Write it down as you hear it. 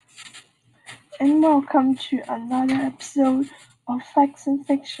and welcome to another episode of Facts and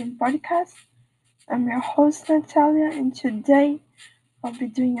Fiction podcast. I'm your host Natalia, and today I'll be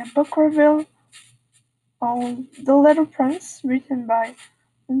doing a book review on The Little Prince, written by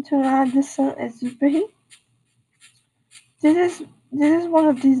Antonia de Saint-Exupéry. This is one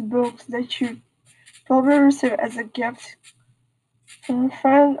of these books that you probably receive as a gift from a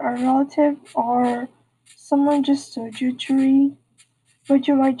friend or relative, or someone just told you to read, but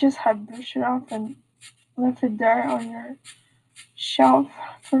you might just have brushed it off and left it there on your shelf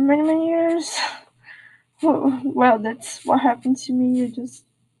for many years. Well, that's what happened to me. You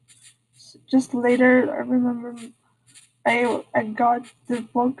just later, I remember I got the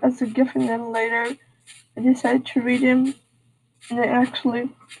book as a gift, and then later I decided to read him, and then actually,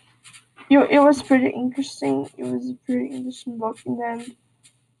 it was pretty interesting. It was a pretty interesting book, and then,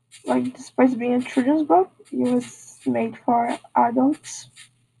 like, despite being a children's book, it was made for adults,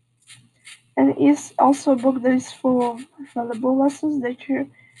 and it's also a book that is full of valuable lessons that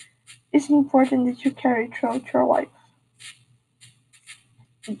it's important that you carry throughout your life.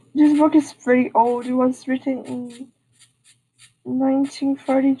 This book is pretty old. It was written in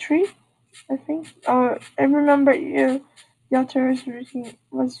 1943, I think. I remember the author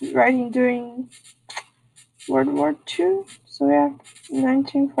was writing during World War II. So yeah,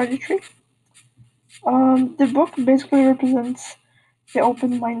 1943. The book basically represents the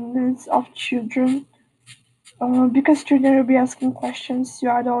open-mindedness of children, because children will be asking questions to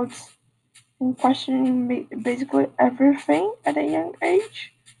adults and questioning basically everything at a young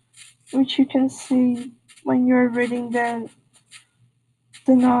age, which you can see when you're reading the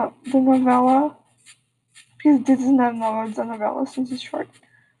novella, because this is not a novel, it's a novella since it's short.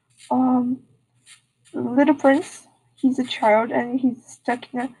 Um, Little Prince, he's a child and he's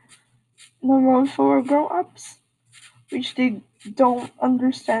stuck in a world full of grown-ups, which they don't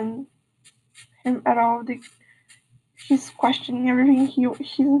understand him at all. He's questioning everything. He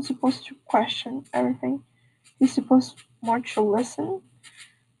isn't supposed to question everything. He's supposed more to listen.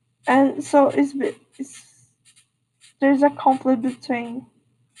 And so there's a conflict between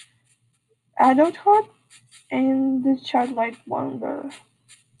adulthood and the childlike wonder.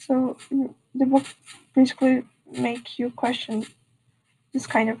 So the book basically make you question this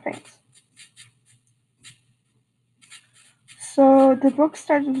kind of things. So the book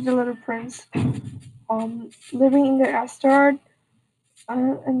starts with the little prince living in the asteroid,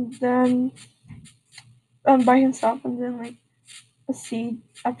 and then by himself, and then like a seed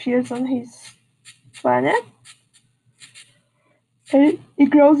appears on his planet, and it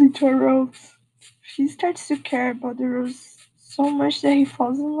grows into a rose. He starts to care about the rose so much that he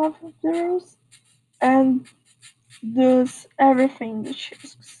falls in love with the rose and does everything that she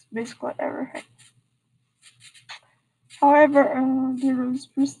asks, basically everything. However, the rose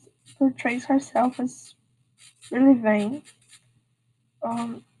portrays herself as really vain,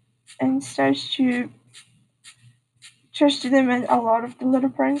 um, and starts to demand a lot of the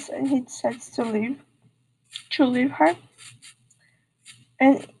little prince, and he decides to leave her.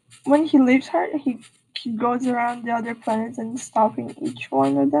 And when he leaves her, he goes around the other planets and stopping each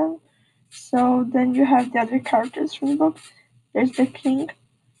one of them. So then you have the other characters from the book. There's the king,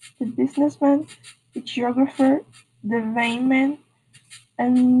 the businessman, the geographer, the vain man,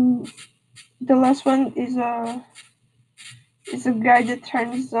 and the last one is a guy that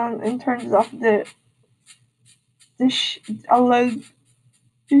turns on and turns off a load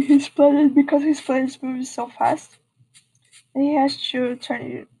in his planet because his planet moves so fast, and he has to turn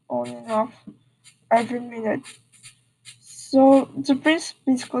it on and off every minute. So the prince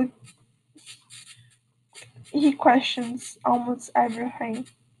basically he questions almost everything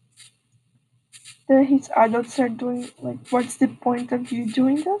that his adults are doing. Like, what's the point of you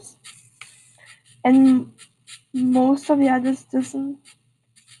doing this? And most of the adults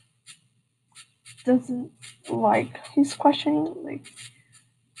doesn't like his questioning. Like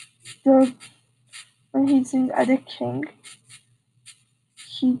the when he's in at the king,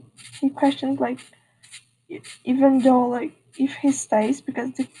 he he questions like even though like if he stays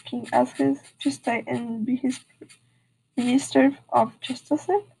because the king asks him to stay and be his minister of justice,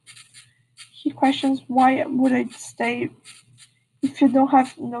 he questions why would I stay if you don't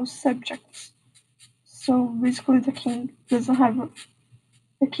have no subjects. So basically, the king doesn't have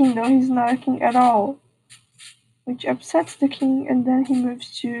a kingdom. He's not a king at all, which upsets the king. And then he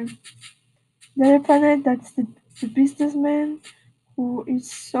moves to the other planet. That's the businessman who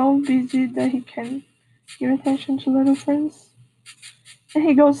is so busy that he can give attention to little friends. And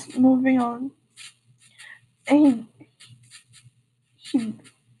he goes moving on, and he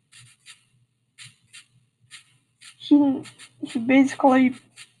he he basically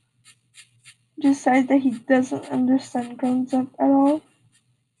decides that he doesn't understand grown up at all,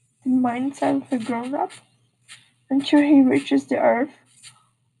 the mindset of a grown up, until he reaches the earth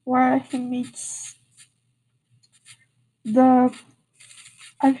where he meets the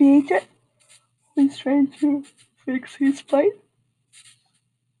aviator who is trying to fix his plane.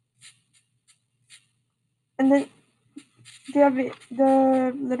 And then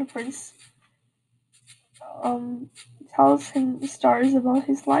the little prince um, tells him stories about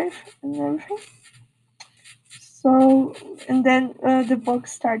his life and everything. So, and then the book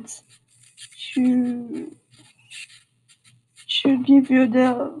starts to give you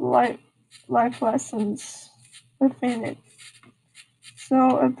the life lessons within it.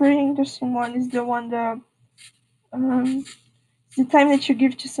 So a pretty interesting one is the one that um, the time that you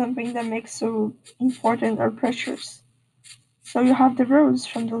give to something that makes so important or precious. So you have the rose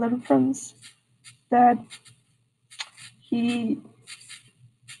from the Little Prince that he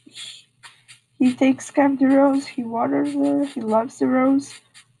he takes care of the rose, he waters her, he loves the rose.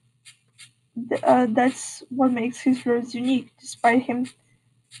 That's what makes his rose unique, despite him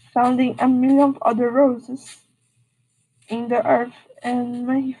finding a million other roses in the earth. And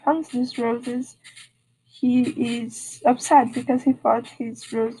when he finds these roses, he is upset because he thought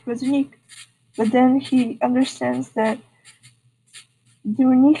his rose was unique. But then he understands that the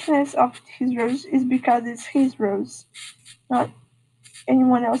uniqueness of his rose is because it's his rose, not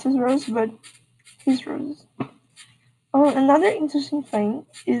anyone else's rose, but his rose. Another interesting thing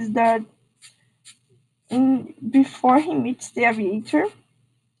is that before he meets the aviator,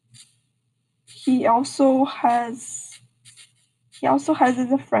 he also has as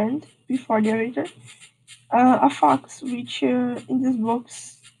a friend before the aviator a fox, which in these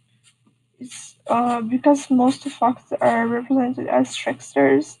books is because most of foxes are represented as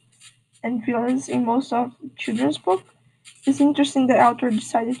tricksters and villains in most of children's book. It's interesting the author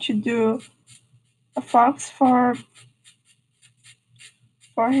decided to do a fox for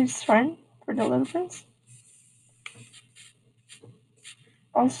his friend, for the little prince.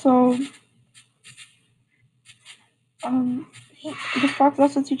 Also, um, the fox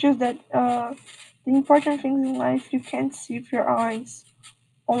also teaches that the important things in life you can't see with your eyes,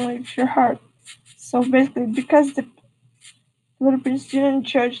 only with your heart. So basically, because the little prince didn't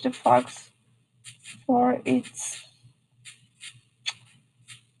judge the fox for its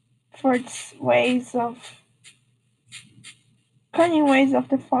ways of cunning ways of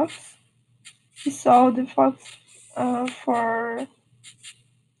the fox, he saw the fox for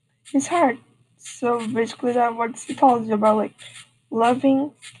his heart. So basically, that what it tells you about like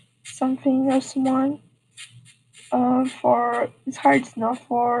loving something or someone for his heart, not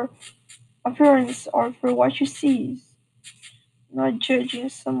for appearance or for what you see, not judging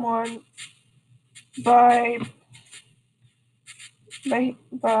someone by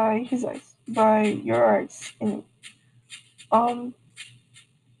by his eyes, by your eyes. And um,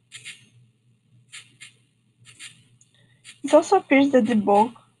 it also appears that the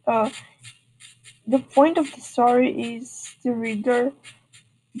book, the point of the story is the reader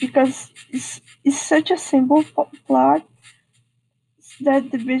because it's such a simple plot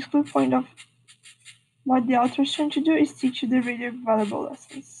that the basic point of what the author is trying to do is teach the reader valuable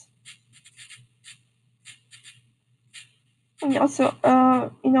lessons. And also,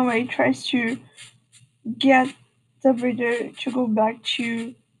 in a way, tries to get the reader to go back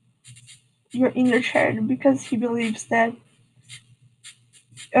to your inner child because he believes that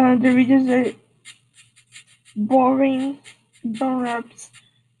the readers are boring grown-ups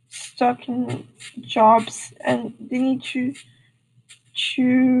stuck in jobs and they need to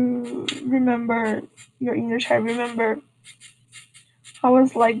remember your inner child, remember how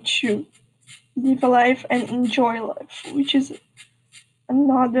it's like to live a life and enjoy life, which is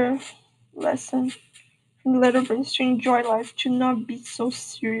another lesson from the Little Prince, to enjoy life, to not be so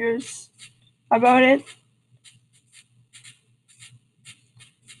serious about it.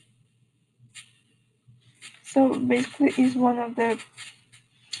 So basically, is one of the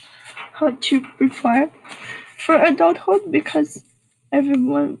how to prepare for adulthood because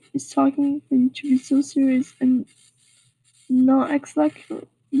everyone is talking for you to be so serious and not act like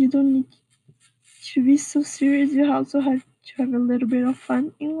you don't need to be so serious. You also have to have a little bit of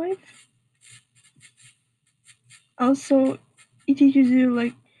fun in life. Also, it teaches you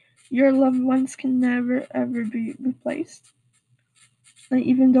like your loved ones can never ever be replaced. Like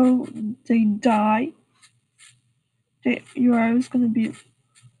even though they die, you are always gonna be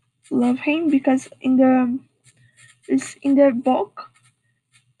love him because in the book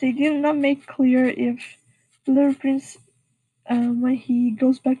they did not make clear if Little Prince when he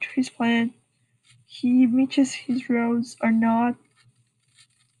goes back to his planet he reaches his rose or not.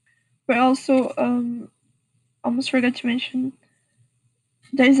 But also, almost forgot to mention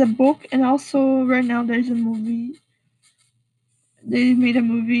there is a book, and also right now there is a movie. They made a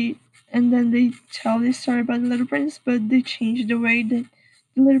movie, and then they tell the story about the Little Prince, but they change the way that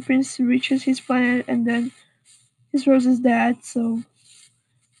the Little Prince reaches his planet, and then his Rose is dead. So,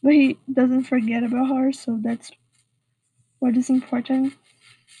 but he doesn't forget about her. So that's what is important.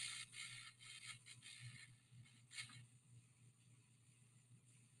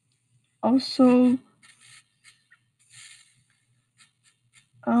 Also,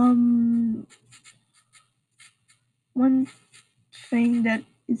 um, one thing that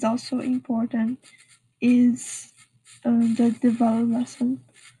is also important is the develop lesson.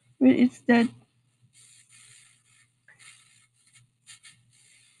 It's that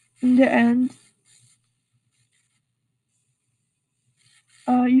in the end,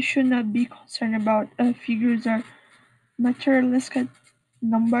 you should not be concerned about figures or materialistic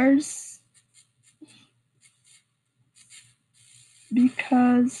numbers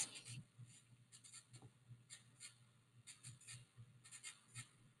because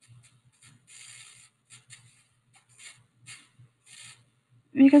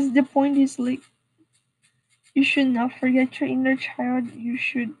the point is like you should not forget your inner child. You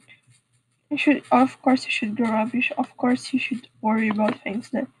should of course you should grow up. Of course you should worry about things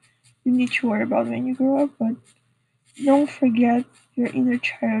that you need to worry about when you grow up, but don't forget your inner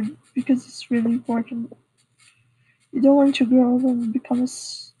child because it's really important. You don't want to grow up and become a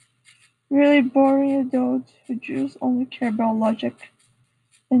really boring adult who just only care about logic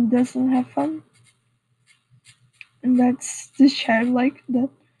and doesn't have fun. And that's the childlike that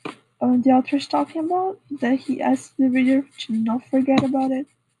the author's talking about, that he asks the reader to not forget about it.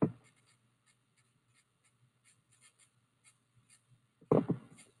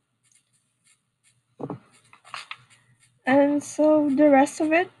 And so the rest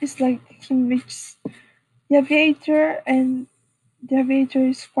of it is like he meets the aviator, and the aviator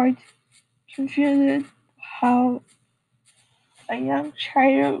is quite confused how a young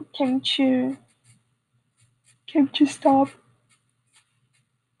child came to stop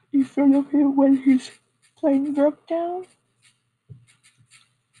in front of him when his plane broke down.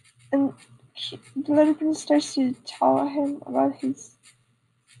 And the little prince starts to tell him about his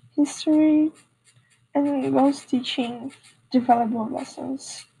history, and then goes teaching development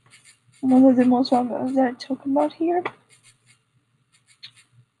lessons. One of the most well known that I talk about here.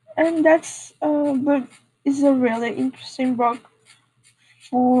 And that's but it's a really interesting book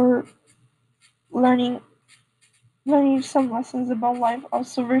for learning some lessons about life,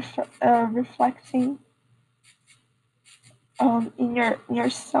 also reflecting in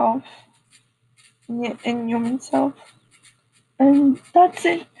yourself, in human self. And that's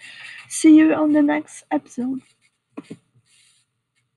it. See you on the next episode.